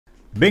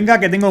Venga,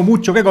 que tengo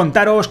mucho que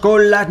contaros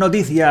con las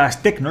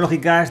noticias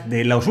tecnológicas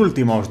de los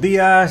últimos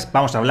días.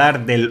 Vamos a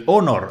hablar del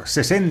Honor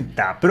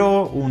 60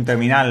 Pro, un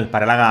terminal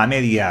para la gama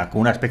media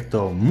con un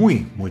aspecto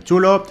muy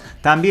chulo.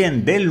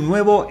 También del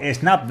nuevo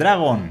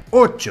Snapdragon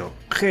 8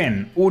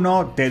 Gen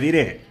 1, te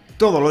diré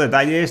todos los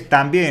detalles.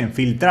 También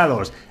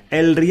filtrados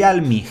el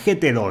Realme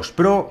GT2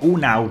 Pro,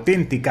 una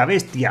auténtica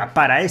bestia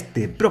para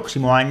este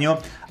próximo año.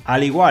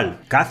 Al igual,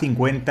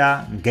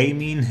 K50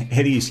 Gaming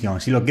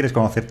Edition. Si lo quieres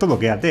conocer todo,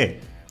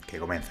 quédate, que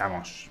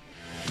comenzamos.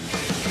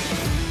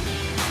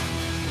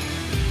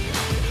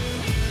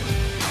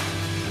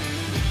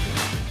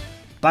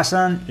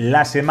 Pasan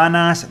las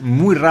semanas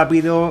muy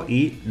rápido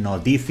y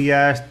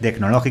noticias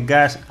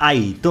tecnológicas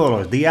hay todos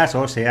los días,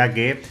 o sea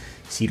que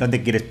si no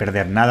te quieres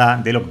perder nada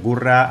de lo que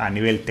ocurra a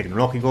nivel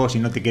tecnológico, si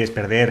no te quieres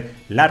perder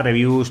las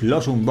reviews,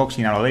 los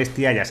unboxing a lo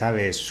bestia, ya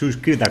sabes,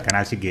 suscríbete al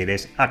canal si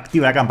quieres,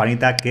 activa la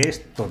campanita que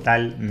es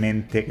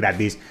totalmente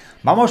gratis.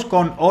 Vamos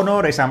con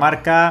Honor, esa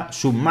marca,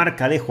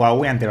 submarca de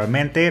Huawei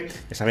anteriormente.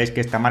 Ya sabéis que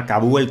esta marca ha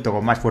vuelto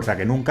con más fuerza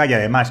que nunca y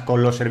además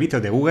con los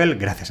servicios de Google,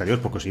 gracias a Dios,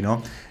 porque si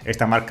no,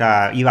 esta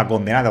marca iba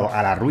condenado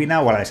a la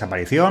ruina o a la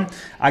desaparición.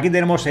 Aquí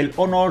tenemos el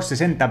Honor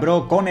 60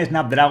 Pro con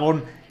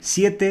Snapdragon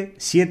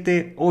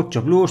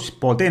 778 Plus,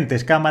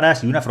 potentes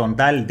cámaras y una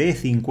frontal de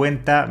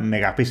 50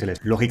 megapíxeles.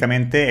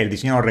 Lógicamente, el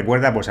diseño nos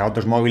recuerda pues a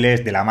otros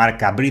móviles de la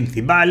marca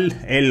principal,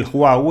 el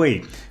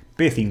Huawei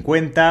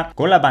P50,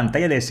 con la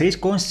pantalla de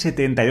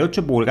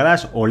 6,78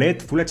 pulgadas OLED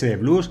Full HD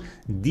Plus,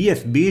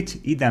 10 bits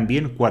y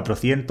también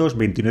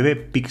 429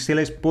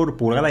 píxeles por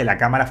pulgada, y la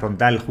cámara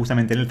frontal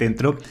justamente en el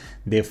centro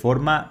de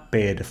forma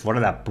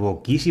perforada.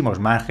 Poquísimos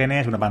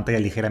márgenes, una pantalla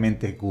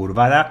ligeramente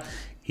curvada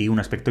y un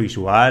aspecto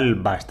visual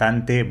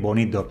bastante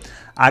bonito.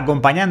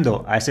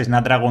 Acompañando a ese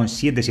Snapdragon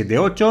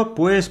 778,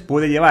 pues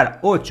puede llevar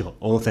 8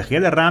 o 12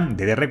 GB de RAM,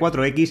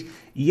 DDR4X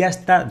y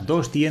hasta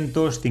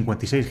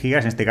 256 GB.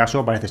 En este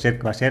caso parece ser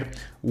que va a ser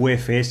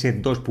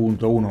UFS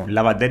 2.1.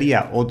 La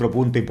batería, otro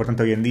punto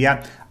importante hoy en día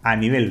a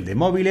nivel de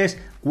móviles,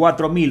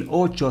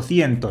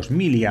 4800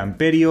 mAh,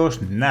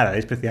 nada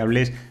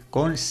despreciables,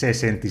 con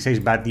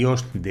 66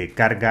 vatios de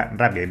carga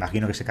rápida.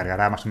 Imagino que se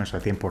cargará más o menos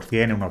al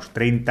 100% en unos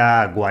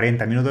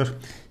 30-40 minutos.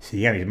 Si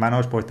llega a mis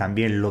manos, pues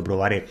también lo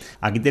probaré.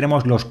 Aquí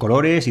tenemos los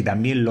colores y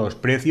también los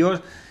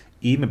precios.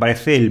 Y me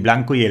parece el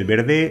blanco y el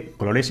verde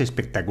colores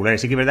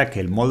espectaculares. Sí que es verdad que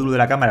el módulo de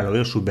la cámara lo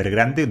veo súper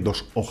grande,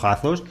 dos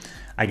ojazos.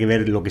 Hay que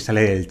ver lo que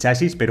sale del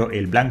chasis, pero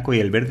el blanco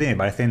y el verde me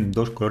parecen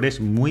dos colores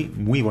muy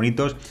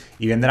bonitos.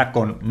 Y vendrá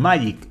con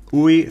Magic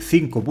UI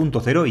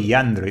 5.0 y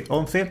Android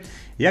 11.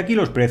 Y aquí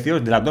los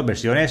precios de las dos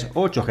versiones: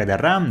 8 GB de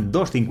RAM,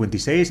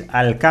 256,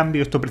 al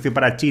cambio, esto precio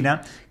para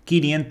China,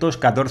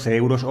 514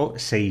 euros o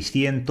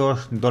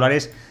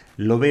 $600.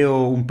 Lo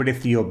veo un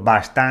precio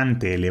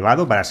bastante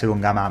elevado para ser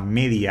un gama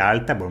media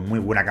alta, por muy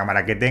buena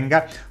cámara que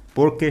tenga,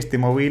 porque este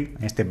móvil,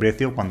 en este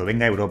precio, cuando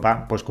venga a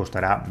Europa, pues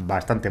costará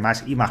bastante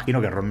más, imagino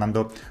que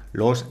rondando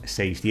los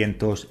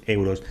 600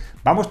 euros.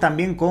 Vamos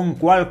también con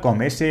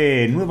Qualcomm,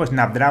 ese nuevo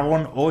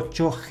Snapdragon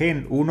 8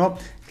 Gen 1,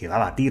 que va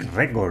a batir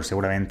récords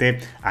seguramente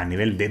a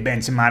nivel de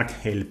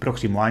benchmark el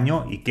próximo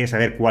año. ¿Y quieres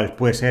saber cuál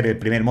puede ser el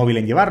primer móvil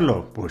en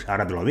llevarlo? Pues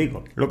ahora te lo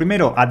digo. Lo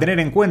primero a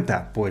tener en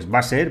cuenta, pues va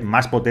a ser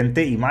más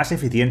potente y más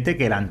eficiente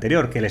que el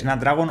anterior, que el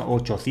Snapdragon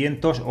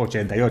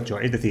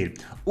 888, es decir,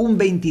 un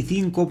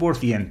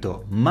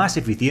 25% más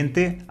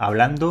eficiente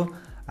hablando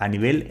a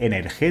nivel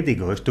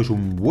energético. Esto es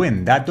un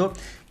buen dato.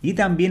 Y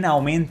también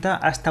aumenta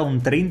hasta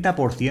un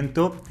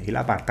 30% el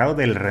apartado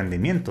del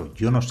rendimiento.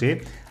 Yo no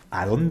sé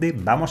a dónde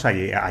vamos a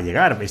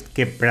llegar. Es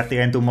que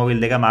prácticamente un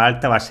móvil de gama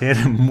alta va a ser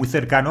muy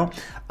cercano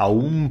a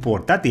un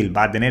portátil.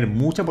 Va a tener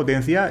mucha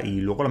potencia y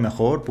luego a lo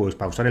mejor, pues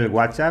para usar el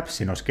WhatsApp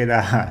se nos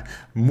queda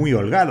muy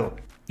holgado.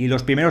 Y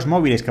los primeros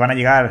móviles que van a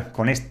llegar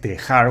con este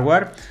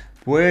hardware,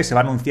 pues se va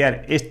a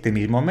anunciar este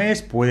mismo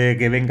mes. Puede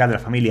que venga de la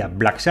familia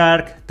Black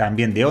Shark,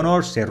 también de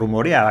Honor. Se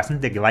rumorea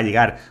bastante que va a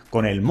llegar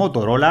con el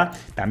Motorola,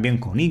 también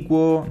con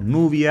Iquo,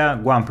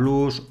 Nubia,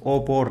 OnePlus,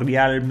 Oppo,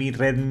 Realme,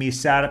 Redmi,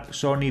 Sharp,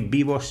 Sony,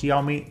 Vivo,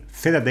 Xiaomi,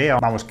 ZTE.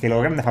 Vamos, que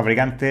los grandes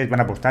fabricantes van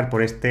a apostar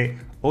por este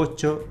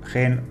 8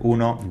 Gen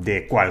 1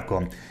 de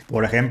Qualcomm.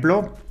 Por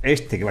ejemplo,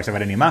 este que vais a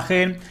ver en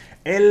imagen,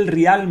 el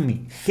Realme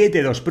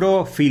GT2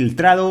 Pro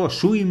filtrado,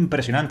 su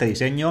impresionante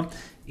diseño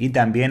y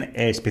también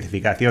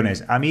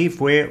especificaciones. A mí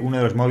fue uno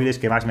de los móviles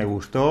que más me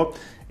gustó,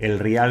 el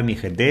Realme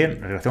GT,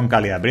 en relación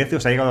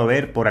calidad-precio. Se ha llegado a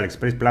ver por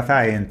AliExpress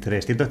Plaza en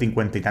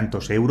 350 y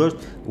tantos euros.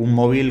 Un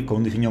móvil con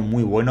un diseño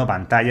muy bueno,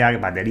 pantalla,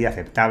 batería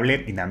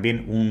aceptable y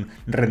también un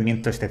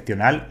rendimiento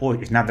excepcional.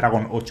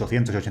 Snapdragon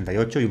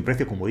 888 y un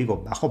precio, como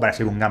digo, bajo para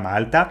ser un gama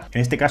alta.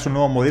 En este caso, un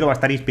nuevo modelo va a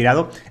estar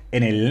inspirado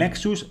en el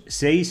Nexus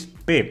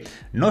 6P.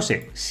 No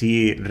sé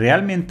si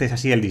realmente es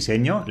así el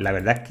diseño. La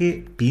verdad es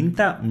que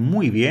pinta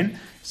muy bien.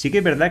 Sí que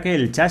es verdad que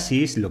el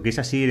chasis, lo que es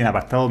así en el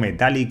apartado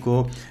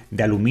metálico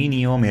de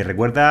aluminio, me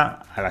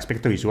recuerda al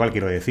aspecto visual,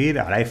 quiero decir,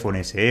 al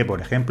iPhone SE,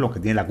 por ejemplo,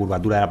 que tiene la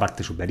curvatura de la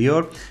parte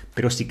superior,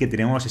 pero sí que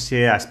tenemos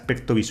ese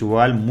aspecto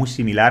visual muy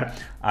similar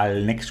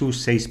al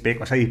Nexus 6P,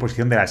 con esa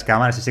disposición de las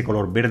cámaras, ese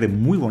color verde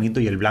muy bonito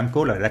y el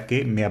blanco, la verdad es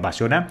que me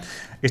apasiona.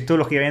 Esto,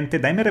 lógicamente,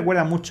 también me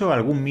recuerda mucho a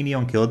algún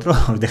Minion que otro,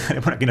 os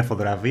dejaré por aquí una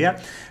fotografía,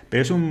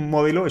 pero es un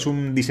modelo, es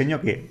un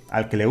diseño que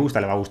al que le gusta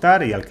le va a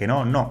gustar y al que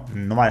no,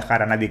 no va a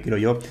dejar a nadie, creo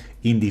yo,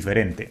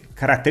 indiferente.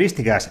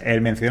 Características,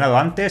 el mencionado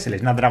antes, el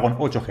Snapdragon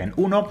 8 Gen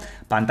 1,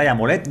 pantalla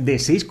AMOLED de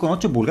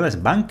 6,8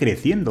 pulgadas, van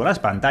creciendo las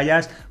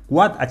pantallas,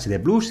 Quad HD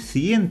Plus,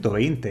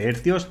 120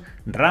 Hz,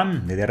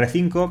 RAM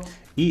DDR5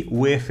 y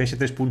UFS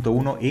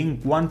 3.1 en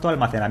cuanto a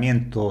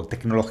almacenamiento,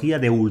 tecnología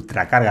de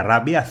ultracarga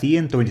rápida,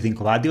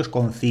 125 vatios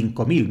con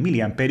 5000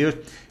 mAh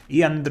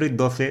y Android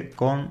 12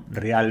 con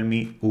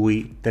Realme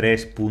UI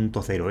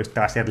 3.0.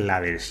 Esta va a ser la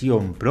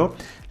versión Pro,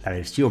 la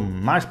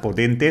versión más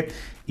potente,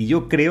 y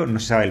yo creo, no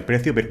se sabe el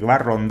precio, pero que va a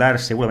rondar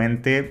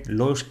seguramente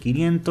los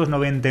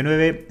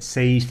 599,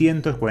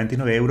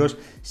 649 euros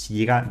si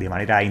llega de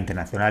manera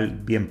internacional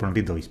bien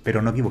prontito.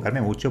 Espero no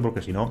equivocarme mucho,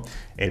 porque si no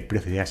el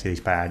precio ya se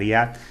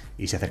dispararía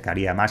y se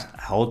acercaría más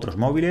a otros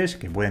móviles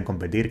que pueden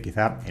competir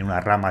quizá en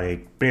una rama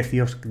de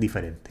precios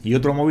diferente. Y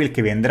otro móvil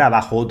que vendrá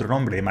bajo otro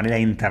nombre de manera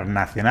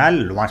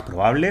internacional, lo más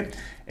probable,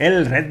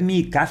 el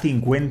Redmi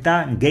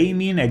K50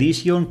 Gaming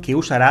Edition, que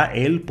usará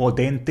el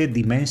potente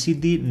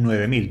Dimensity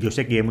 9000. Yo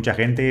sé que hay mucha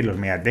gente, los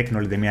MediaTek, no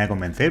les termina de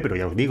convencer, pero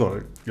ya os digo,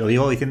 lo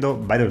digo diciendo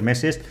varios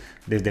meses,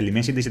 desde el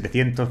Dimensity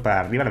 700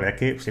 para arriba, la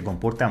verdad es que se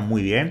comporta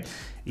muy bien.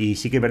 Y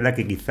sí que es verdad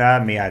que quizá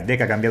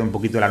MediaTek ha cambiado un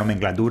poquito la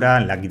nomenclatura,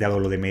 le ha quitado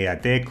lo de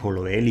MediaTek o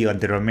lo de Helio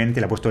anteriormente,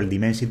 le ha puesto el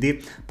Dimensity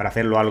para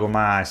hacerlo algo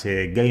más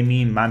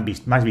gaming,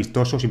 más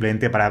vistoso,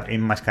 simplemente para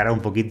enmascarar un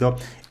poquito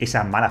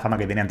esa mala fama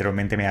que tenía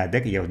anteriormente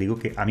MediaTek. Y ya os digo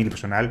que a mí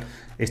personal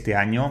este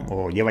año,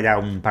 o lleva ya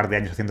un par de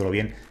años haciéndolo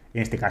bien,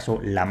 en este caso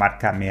la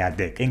marca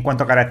MediaTek. En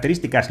cuanto a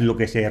características, lo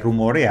que se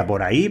rumorea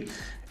por ahí,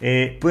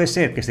 puede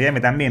ser que se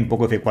llame también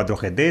Poco F4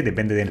 GT,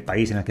 depende del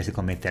país en el que se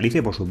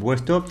comercialice, por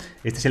supuesto.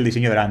 Este es el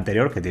diseño de la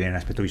anterior, que tiene un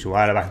aspecto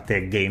visual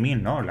bastante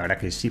gaming, ¿no? La verdad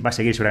que sí va a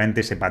seguir seguramente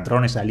ese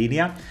patrón, esa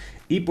línea,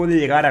 y puede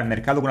llegar al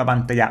mercado con una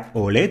pantalla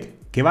OLED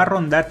que va a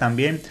rondar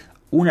también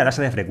una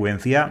tasa de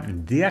frecuencia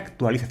de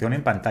actualización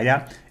en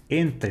pantalla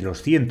entre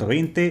los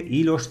 120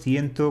 y los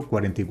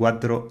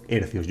 144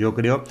 Hz. Yo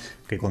creo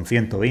que con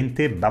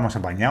 120 vamos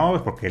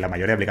apañados, porque la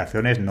mayoría de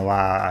aplicaciones no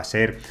va a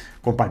ser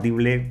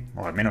compatible,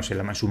 o al menos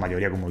en su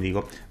mayoría, como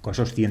digo, con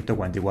esos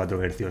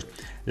 144 Hz.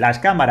 Las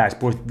cámaras,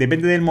 pues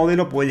depende del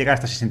modelo, puede llegar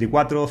hasta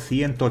 64,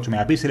 108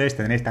 megapíxeles.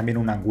 Tendréis también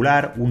un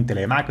angular, un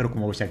telemacro,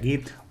 como veis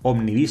aquí,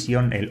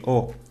 Omnivision, el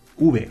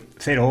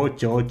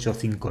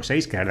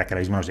OV08856, que la verdad es que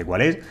ahora mismo no sé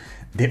cuál es,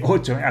 de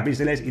 8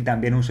 megapíxeles, y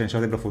también un sensor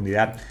de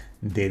profundidad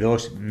de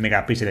 2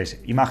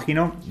 megapíxeles.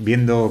 Imagino,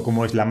 viendo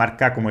cómo es la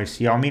marca, como es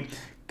Xiaomi,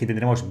 que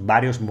tendremos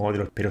varios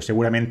modelos, pero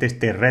seguramente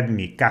este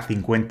Redmi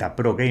K50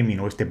 Pro Gaming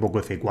o este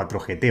Poco F4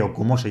 GT o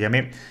como se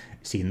llame,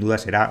 sin duda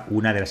será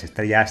una de las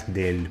estrellas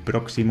del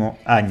próximo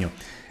año.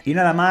 Y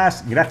nada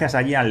más, gracias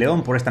a Gian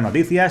León por estas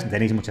noticias.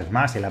 Tenéis muchas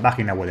más en la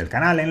página web del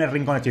canal, en el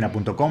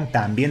rincondechina.com.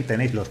 También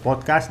tenéis los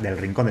podcasts del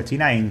Rincón de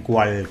China en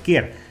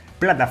cualquier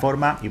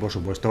plataforma, y por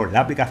supuesto la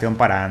aplicación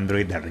para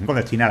Android del Rincón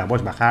de China la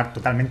puedes bajar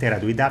totalmente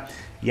gratuita,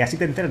 y así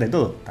te enteras de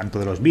todo, tanto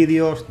de los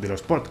vídeos, de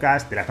los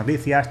podcasts, de las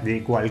noticias,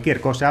 de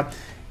cualquier cosa.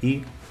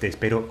 Y te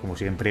espero, como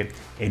siempre,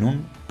 en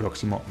un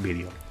próximo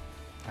vídeo.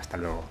 Hasta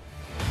luego.